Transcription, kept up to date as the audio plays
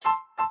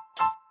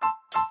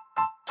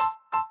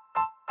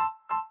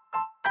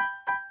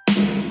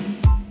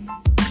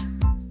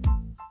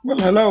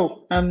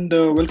Hello, and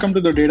welcome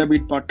to the Data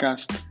Beat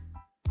podcast.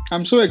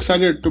 I'm so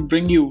excited to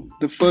bring you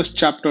the first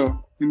chapter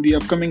in the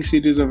upcoming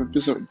series of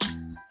episodes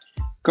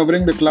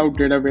covering the cloud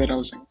data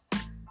warehousing.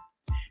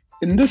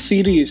 In this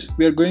series,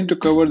 we are going to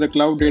cover the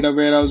cloud data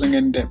warehousing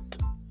in depth,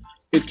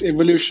 its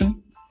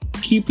evolution,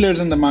 key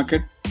players in the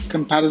market,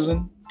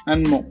 comparison,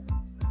 and more.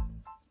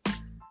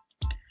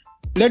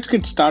 Let's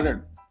get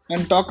started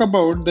and talk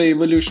about the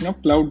evolution of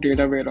cloud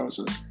data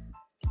warehouses,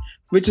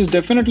 which is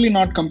definitely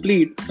not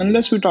complete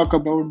unless we talk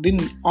about the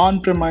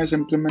on-premise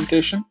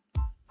implementation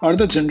or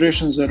the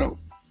generation zero.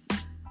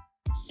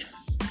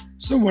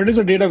 So what is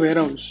a data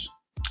warehouse?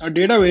 A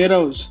data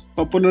warehouse,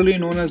 popularly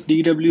known as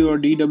DW or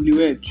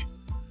DWH,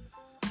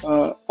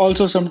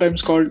 also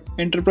sometimes called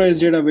Enterprise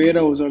Data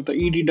Warehouse or the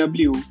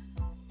EDW,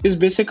 is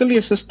basically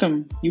a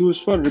system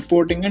used for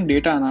reporting and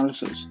data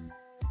analysis.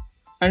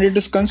 And it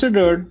is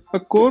considered a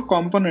core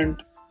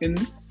component in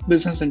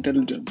business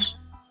intelligence.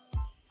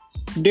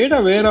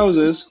 Data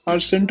warehouses are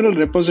central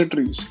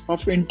repositories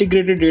of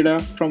integrated data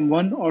from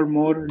one or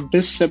more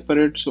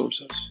disparate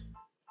sources.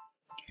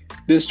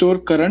 They store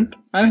current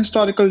and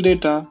historical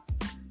data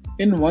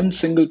in one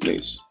single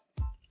place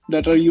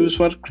that are used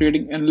for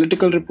creating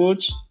analytical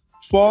reports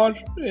for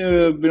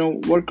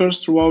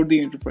workers throughout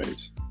the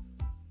enterprise.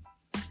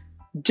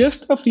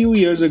 Just a few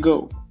years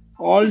ago,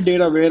 all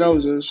data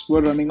warehouses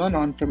were running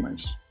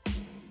on-premise.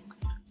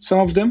 Some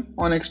of them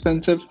on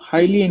expensive,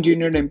 highly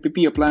engineered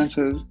MPP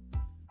appliances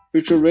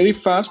which were very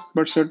fast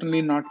but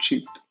certainly not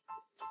cheap.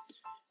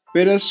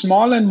 Whereas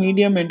small and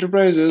medium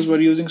enterprises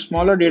were using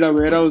smaller data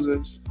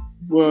warehouses,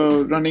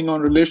 were running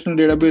on relational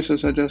databases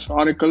such as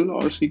Oracle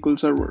or SQL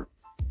Server,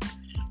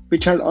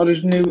 which had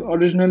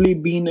originally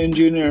been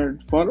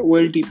engineered for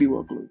OLTP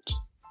workloads.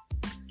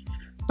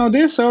 Now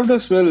they served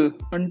us well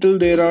until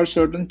there are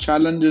certain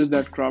challenges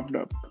that cropped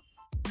up.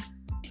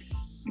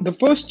 The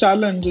first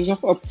challenge is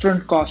of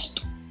upfront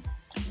cost.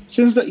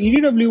 Since the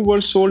EDW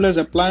were sold as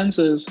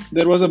appliances,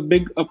 there was a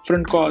big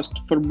upfront cost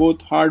for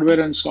both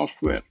hardware and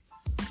software.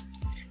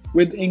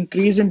 With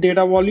increase in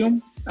data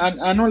volume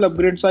and annual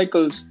upgrade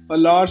cycles, a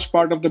large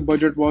part of the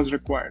budget was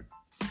required.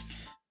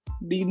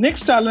 The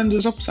next challenge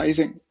is of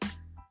sizing.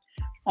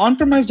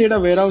 On-premise data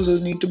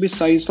warehouses need to be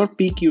sized for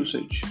peak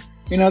usage.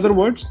 In other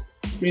words,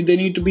 they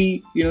need to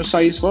be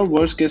sized for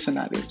worst case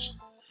scenarios.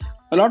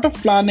 A lot of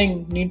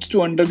planning needs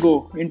to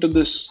undergo into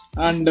this,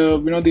 and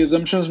the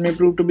assumptions may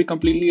prove to be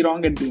completely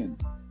wrong at the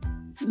end.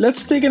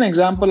 Let's take an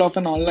example of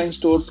an online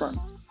storefront,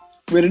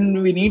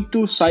 wherein we need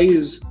to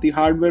size the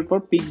hardware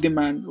for peak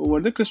demand over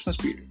the Christmas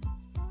period.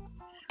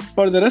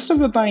 For the rest of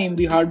the time,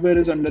 the hardware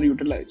is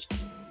underutilized.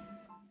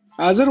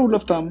 As a rule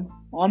of thumb,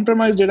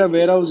 on-premise data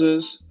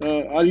warehouses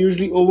are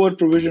usually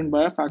over-provisioned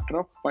by a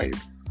factor of 5.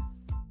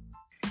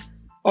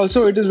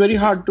 Also, it is very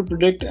hard to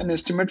predict and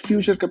estimate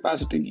future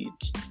capacity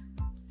needs.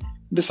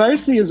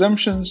 Besides the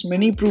assumptions,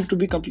 many prove to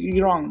be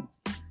completely wrong.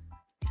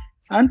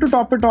 And to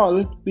top it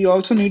all, we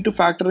also need to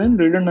factor in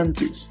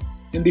redundancies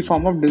in the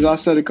form of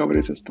disaster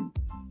recovery system,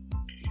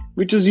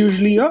 which is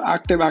usually a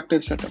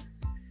active-active setup,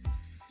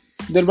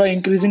 thereby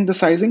increasing the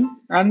sizing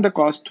and the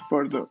cost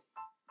further.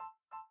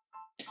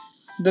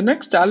 The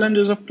next challenge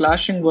is of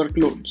clashing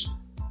workloads.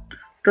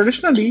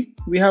 Traditionally,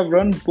 we have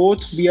run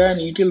both BI and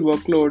ETL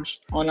workloads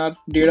on our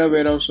data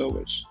warehouse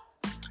servers.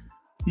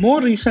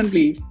 More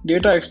recently,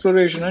 data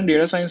exploration and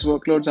data science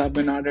workloads have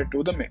been added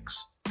to the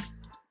mix.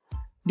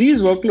 These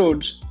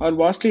workloads are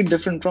vastly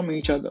different from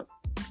each other.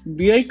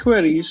 BI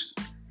queries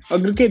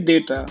aggregate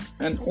data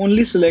and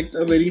only select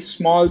a very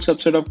small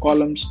subset of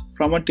columns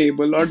from a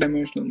table or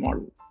dimensional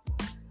model.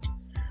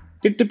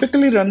 They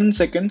typically run in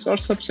seconds or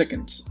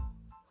subseconds.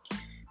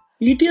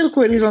 ETL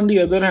queries, on the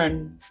other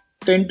hand,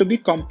 tend to be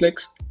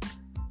complex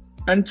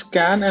and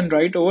scan and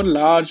write over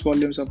large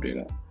volumes of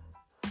data.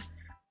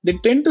 They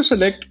tend to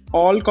select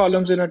all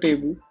columns in a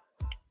table.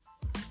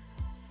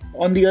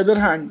 On the other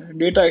hand,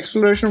 data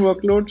exploration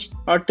workloads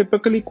are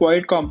typically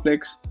quite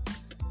complex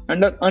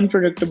and are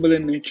unpredictable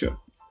in nature.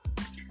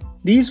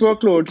 These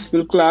workloads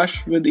will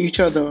clash with each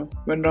other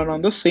when run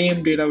on the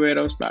same data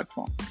warehouse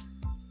platform.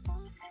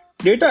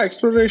 Data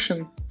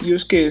exploration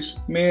use case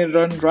may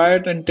run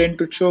riot and tend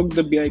to choke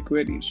the BI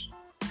queries.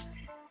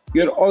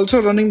 You are also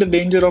running the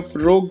danger of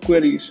rogue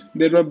queries,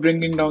 thereby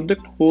bringing down the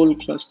whole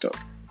cluster.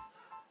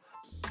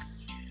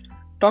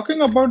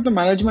 Talking about the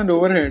management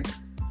overhead,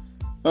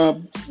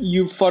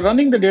 for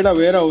running the data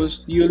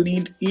warehouse, you'll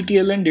need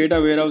ETL and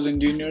data warehouse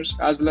engineers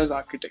as well as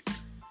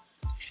architects.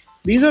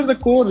 These are the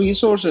core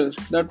resources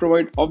that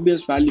provide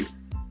obvious value.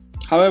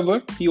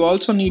 However, you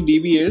also need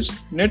DBAs,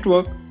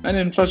 network, and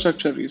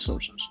infrastructure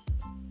resources.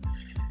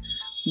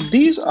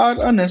 These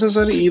are a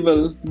necessary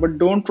evil but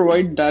don't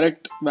provide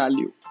direct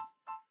value.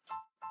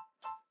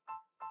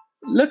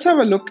 Let's have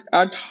a look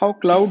at how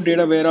cloud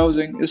data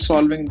warehousing is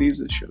solving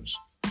these issues.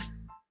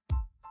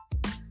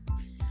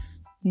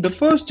 The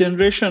first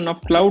generation of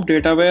cloud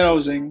data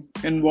warehousing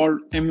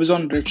involved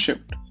Amazon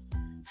Redshift,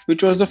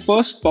 which was the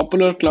first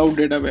popular cloud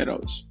data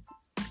warehouse.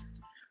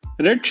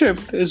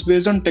 Redshift is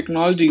based on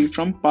technology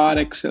from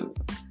PowerXL,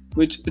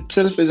 which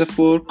itself is a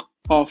fork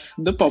of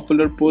the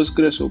popular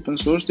Postgres open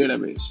source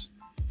database.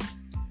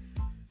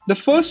 The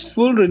first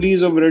full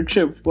release of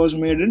Redshift was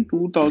made in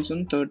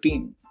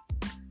 2013.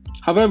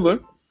 However,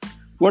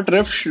 what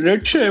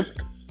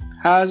Redshift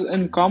has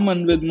in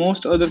common with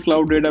most other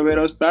cloud data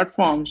warehouse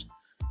platforms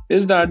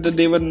is that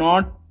they were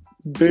not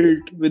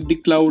built with the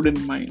cloud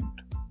in mind.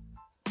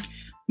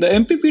 The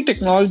MPP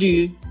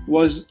technology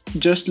was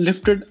just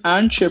lifted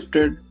and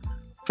shifted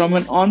from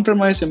an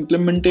on-premise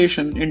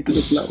implementation into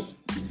the cloud.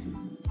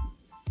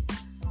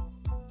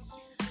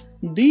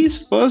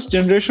 These first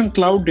generation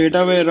cloud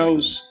data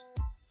warehouse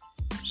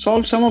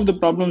solve some of the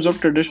problems of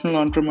traditional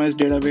on-premise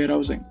data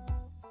warehousing,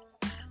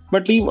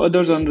 but leave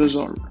others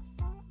unresolved.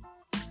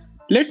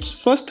 Let's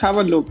first have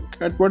a look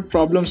at what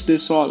problems they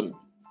solve.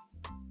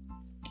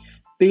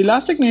 The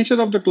elastic nature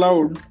of the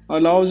cloud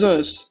allows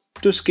us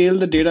to scale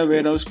the data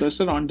warehouse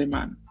cluster on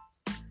demand.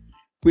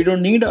 We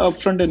don't need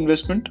upfront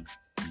investment.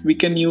 We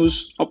can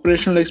use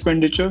operational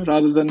expenditure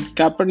rather than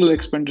capital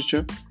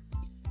expenditure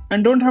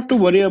and don't have to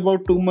worry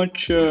about too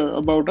much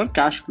about our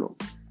cash flow.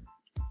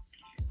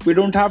 We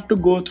don't have to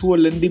go through a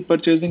lengthy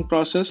purchasing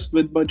process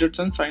with budgets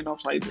and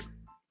sign-offs either.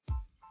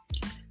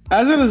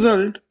 As a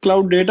result,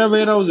 cloud data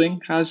warehousing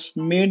has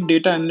made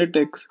data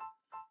analytics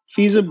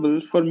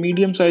feasible for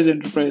medium-sized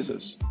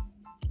enterprises.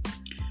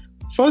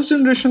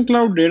 First-generation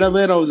cloud data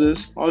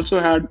warehouses also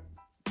had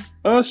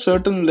a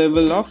certain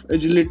level of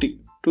agility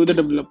to the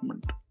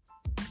development.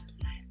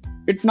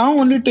 It now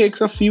only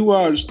takes a few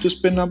hours to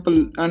spin up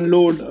and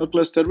load a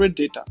cluster with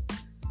data.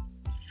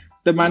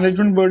 The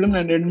management burden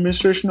and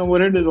administration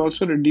overhead is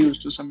also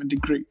reduced to some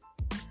degree.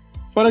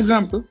 For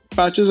example,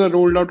 patches are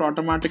rolled out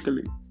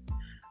automatically.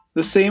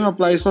 The same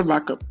applies for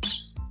backups.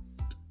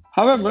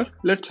 However,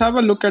 let's have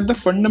a look at the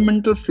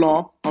fundamental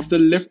flaw of the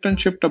lift and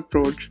shift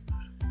approach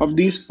of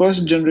these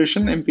first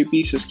generation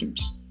MPP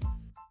systems.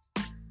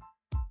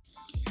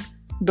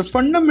 The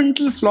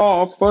fundamental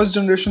flaw of first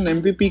generation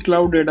MPP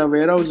cloud data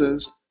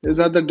warehouses is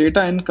that the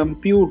data in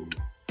compute,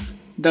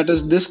 that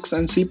is disks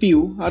and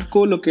CPU, are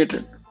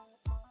co-located.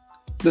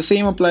 The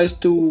same applies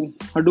to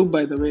Hadoop,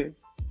 by the way.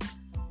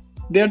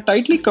 They are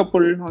tightly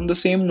coupled on the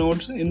same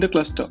nodes in the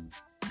cluster.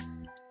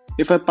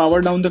 If I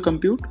power down the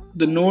compute,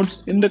 the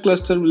nodes in the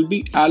cluster will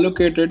be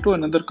allocated to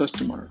another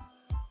customer.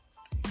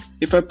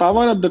 If I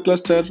power up the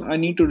cluster, I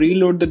need to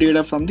reload the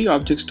data from the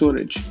object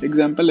storage,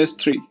 example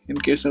S3 in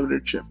case of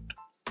Redshift.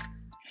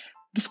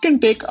 This can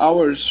take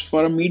hours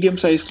for a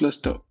medium-sized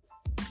cluster.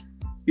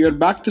 You're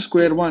back to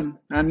square one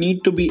and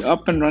need to be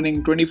up and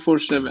running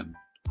 24/7.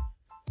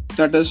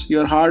 That is,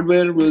 your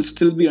hardware will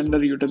still be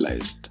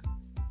underutilized.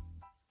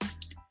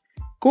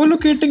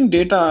 Co-locating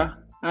data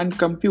and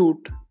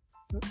compute.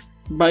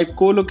 By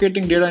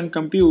co-locating data and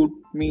compute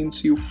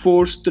means you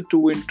force the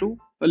two into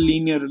a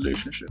linear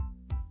relationship.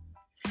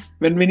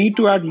 When we need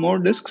to add more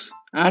disks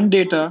and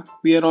data,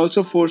 we are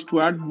also forced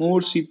to add more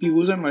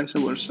CPUs and vice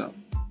versa.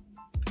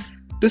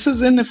 This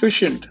is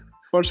inefficient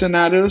for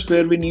scenarios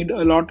where we need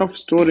a lot of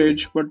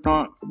storage but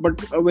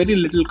a very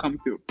little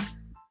compute.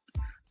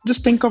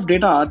 Just think of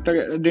data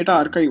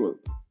archival.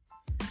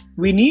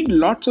 We need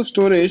lots of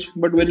storage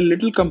but very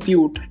little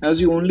compute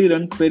as you only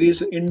run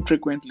queries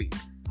infrequently.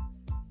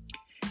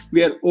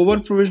 We are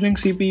over-provisioning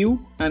CPU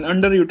and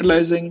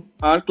underutilizing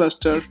our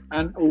cluster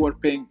and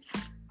overpaying.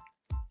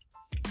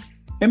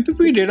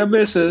 MPP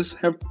databases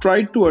have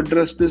tried to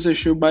address this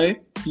issue by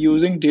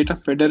using data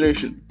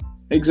federation.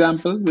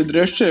 Example, with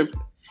Redshift,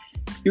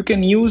 you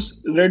can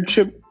use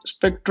Redshift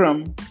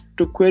Spectrum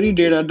to query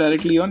data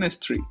directly on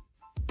S3.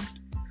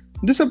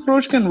 This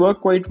approach can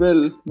work quite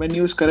well when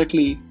used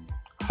correctly.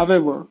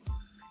 However,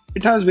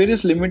 it has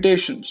various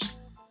limitations.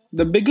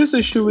 The biggest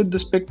issue with the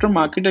Spectrum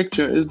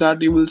architecture is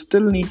that you will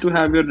still need to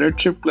have your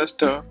Redshift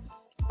cluster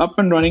up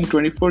and running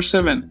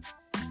 24/7.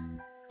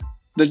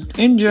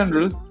 In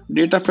general,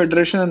 data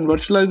federation and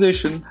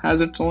virtualization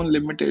has its own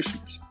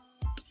limitations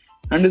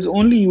and is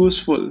only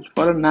useful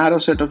for a narrow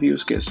set of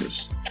use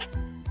cases.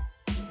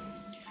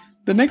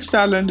 The next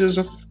challenge is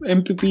of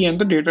MPP and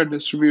the data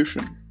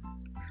distribution.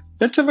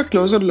 Let's have a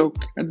closer look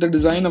at the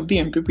design of the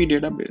MPP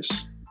database.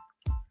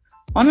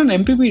 On an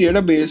MPP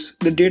database,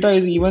 the data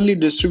is evenly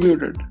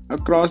distributed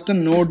across the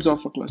nodes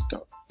of a cluster.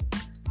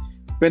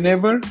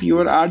 Whenever you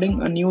are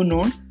adding a new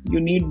node, you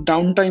need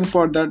downtime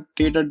for that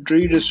data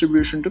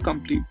redistribution to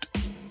complete.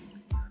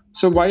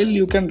 So while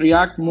you can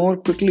react more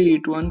quickly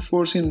to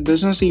unforeseen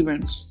business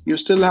events, you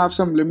still have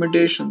some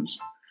limitations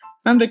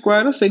and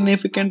require a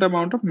significant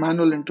amount of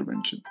manual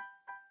intervention.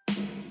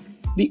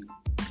 The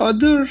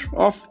other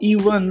of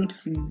even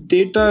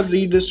data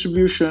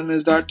redistribution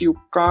is that you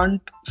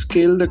can't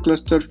scale the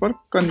cluster for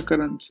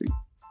concurrency.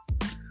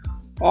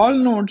 All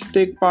nodes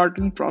take part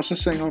in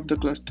processing of the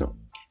cluster.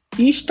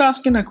 Each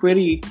task in a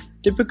query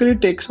typically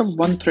takes up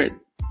one thread,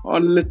 or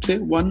let's say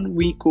one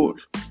vCore.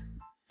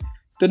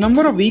 The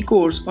number of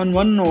vCores on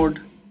one node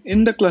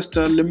in the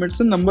cluster limits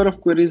the number of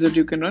queries that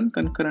you can run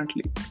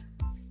concurrently.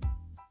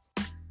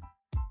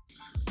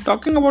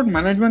 Talking about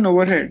management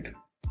overhead,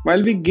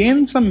 while we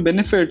gain some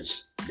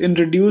benefits in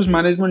reduced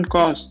management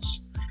costs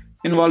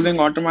involving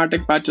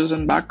automatic patches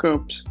and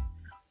backups,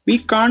 We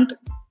can't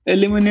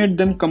eliminate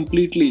them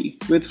completely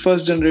with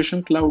first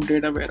generation cloud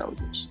data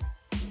warehouses.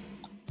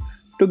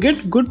 To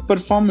get good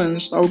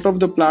performance out of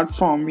the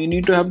platform, you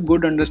need to have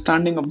good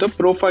understanding of the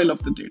profile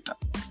of the data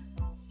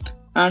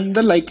and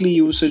the likely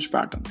usage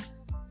pattern.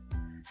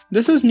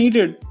 This is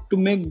needed to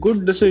make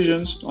good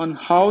decisions on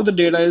how the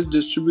data is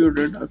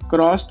distributed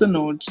across the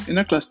nodes in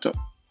a cluster.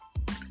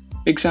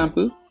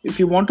 Example, if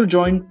you want to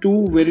join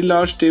two very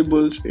large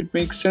tables, it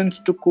makes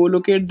sense to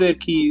co-locate their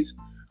keys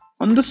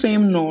on the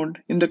same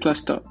node in the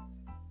cluster.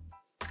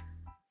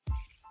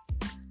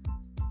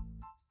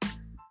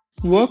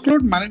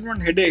 Workload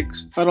management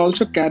headaches are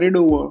also carried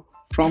over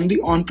from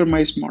the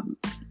on-premise model.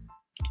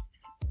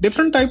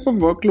 Different types of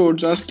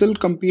workloads are still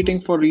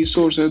competing for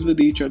resources with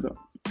each other.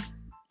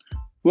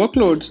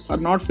 Workloads are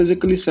not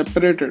physically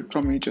separated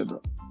from each other.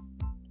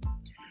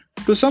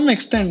 To some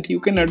extent, you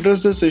can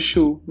address this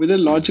issue with a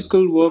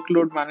logical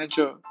workload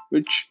manager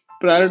which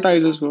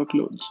prioritizes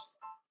workloads.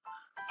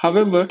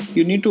 However,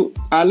 you need to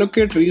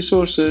allocate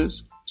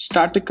resources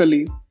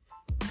statically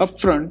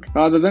upfront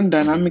rather than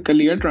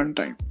dynamically at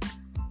runtime.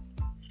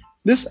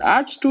 This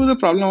adds to the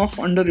problem of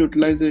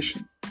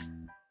underutilization.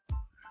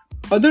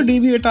 Other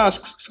DBA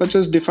tasks such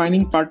as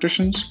defining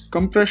partitions,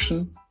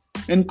 compression,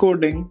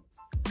 encoding,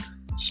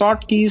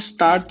 sort keys,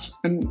 stats,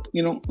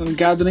 and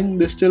gathering,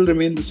 they still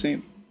remain the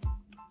same.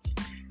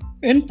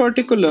 In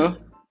particular,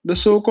 the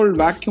so-called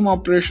vacuum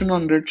operation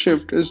on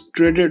Redshift is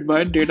dreaded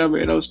by data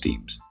warehouse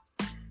teams,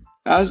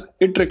 as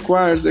it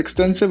requires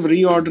extensive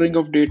reordering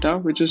of data,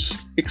 which is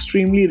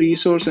extremely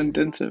resource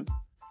intensive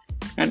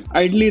and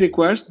ideally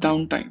requires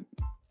downtime.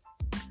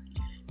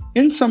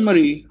 In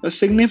summary, a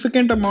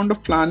significant amount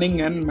of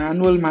planning and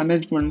manual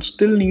management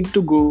still need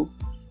to go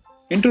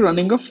into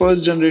running a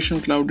first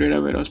generation cloud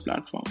data warehouse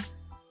platform.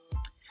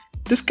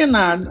 This can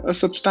add a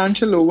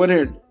substantial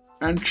overhead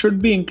and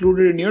should be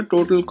included in your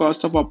total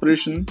cost of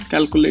operation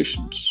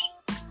calculations.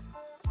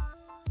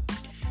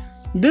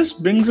 This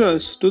brings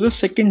us to the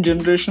second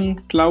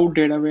generation cloud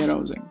data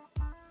warehousing.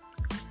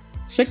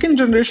 Second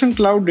generation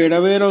cloud data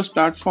warehouse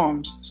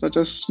platforms such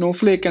as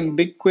Snowflake and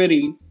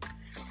BigQuery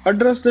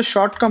address the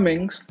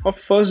shortcomings of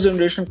first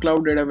generation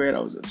cloud data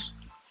warehouses.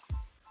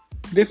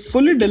 They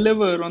fully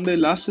deliver on the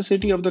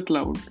elasticity of the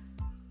cloud.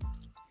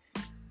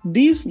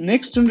 These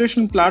next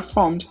generation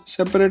platforms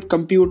separate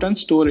compute and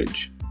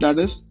storage. That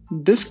is,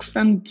 disks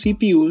and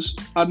CPUs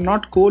are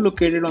not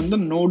co-located on the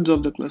nodes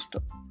of the cluster.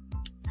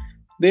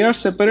 They are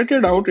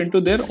separated out into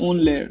their own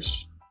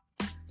layers.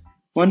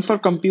 One for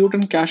compute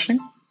and caching,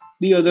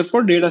 the other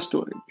for data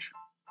storage.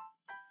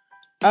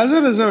 As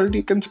a result,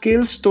 you can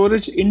scale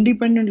storage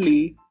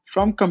independently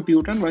from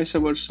compute and vice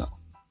versa.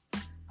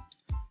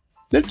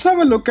 Let's have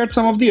a look at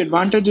some of the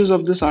advantages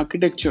of this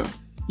architecture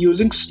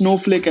using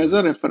Snowflake as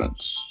a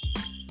reference.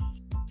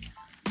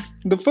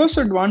 The first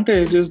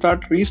advantage is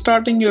that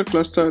restarting your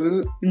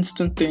cluster is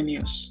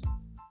instantaneous.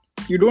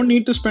 You don't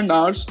need to spend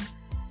hours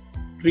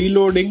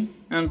reloading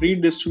and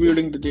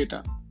redistributing the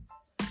data.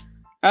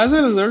 As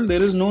a result,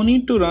 there is no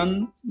need to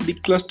run the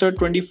cluster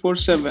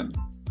 24/7.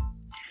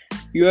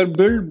 You are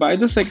billed by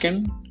the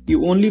second,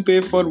 you only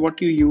pay for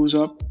what you use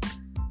up,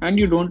 and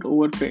you don't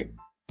overpay.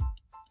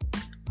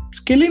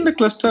 Scaling the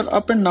cluster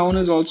up and down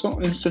is also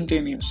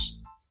instantaneous.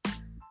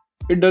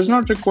 It does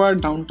not require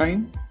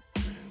downtime.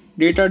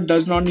 Data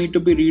does not need to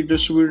be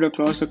redistributed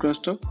across the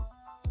cluster.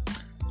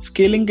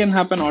 Scaling can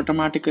happen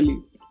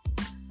automatically.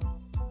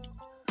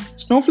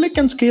 Snowflake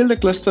can scale the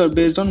cluster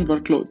based on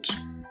workloads.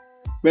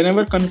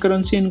 Whenever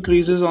concurrency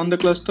increases on the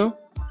cluster,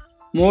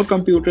 more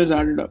compute is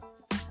added up.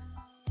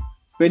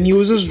 When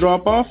users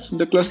drop off,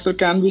 the cluster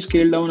can be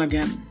scaled down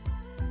again.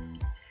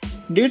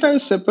 Data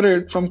is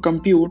separate from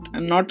compute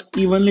and not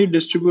evenly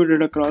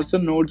distributed across the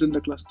nodes in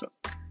the cluster.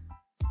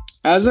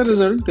 As a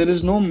result, there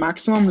is no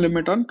maximum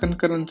limit on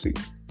concurrency.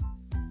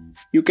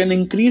 You can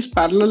increase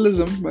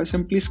parallelism by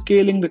simply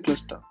scaling the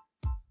cluster.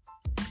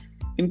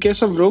 In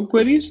case of rogue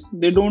queries,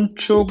 they don't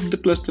choke the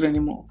cluster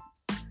anymore.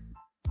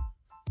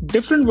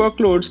 Different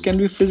workloads can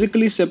be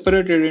physically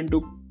separated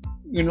into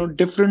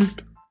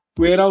different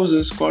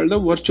warehouses called the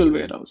virtual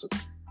warehouses.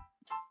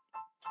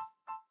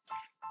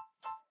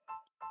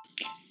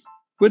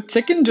 With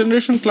second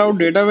generation cloud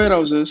data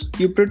warehouses,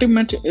 you pretty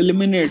much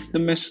eliminate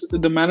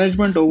the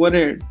management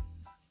overhead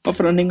of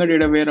running a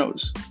data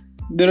warehouse.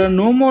 There are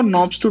no more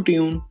knobs to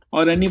tune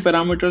or any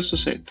parameters to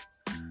set.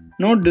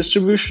 No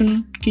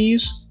distribution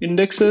keys,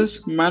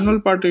 indexes, manual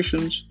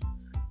partitions,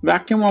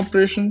 vacuum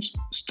operations,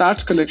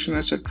 stats collection,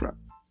 etc.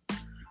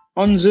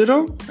 On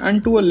zero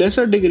and to a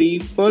lesser degree,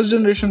 first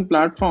generation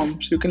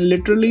platforms, you can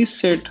literally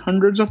set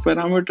hundreds of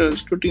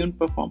parameters to tune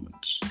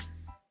performance.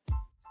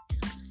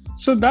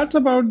 So that's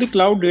about the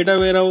cloud data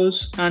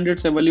warehouse and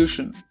its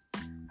evolution.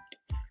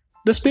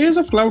 The space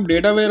of cloud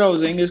data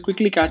warehousing is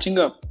quickly catching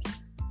up.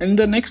 In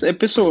the next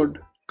episode,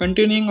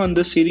 continuing on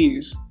this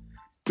series,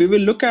 we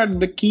will look at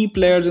the key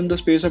players in the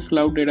space of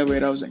cloud data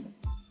warehousing.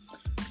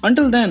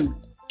 Until then,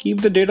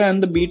 keep the data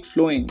and the beat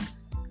flowing.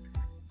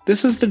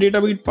 This is the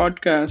Data Beat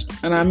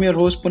podcast, and I'm your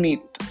host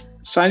Puneet,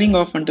 signing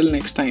off until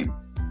next time.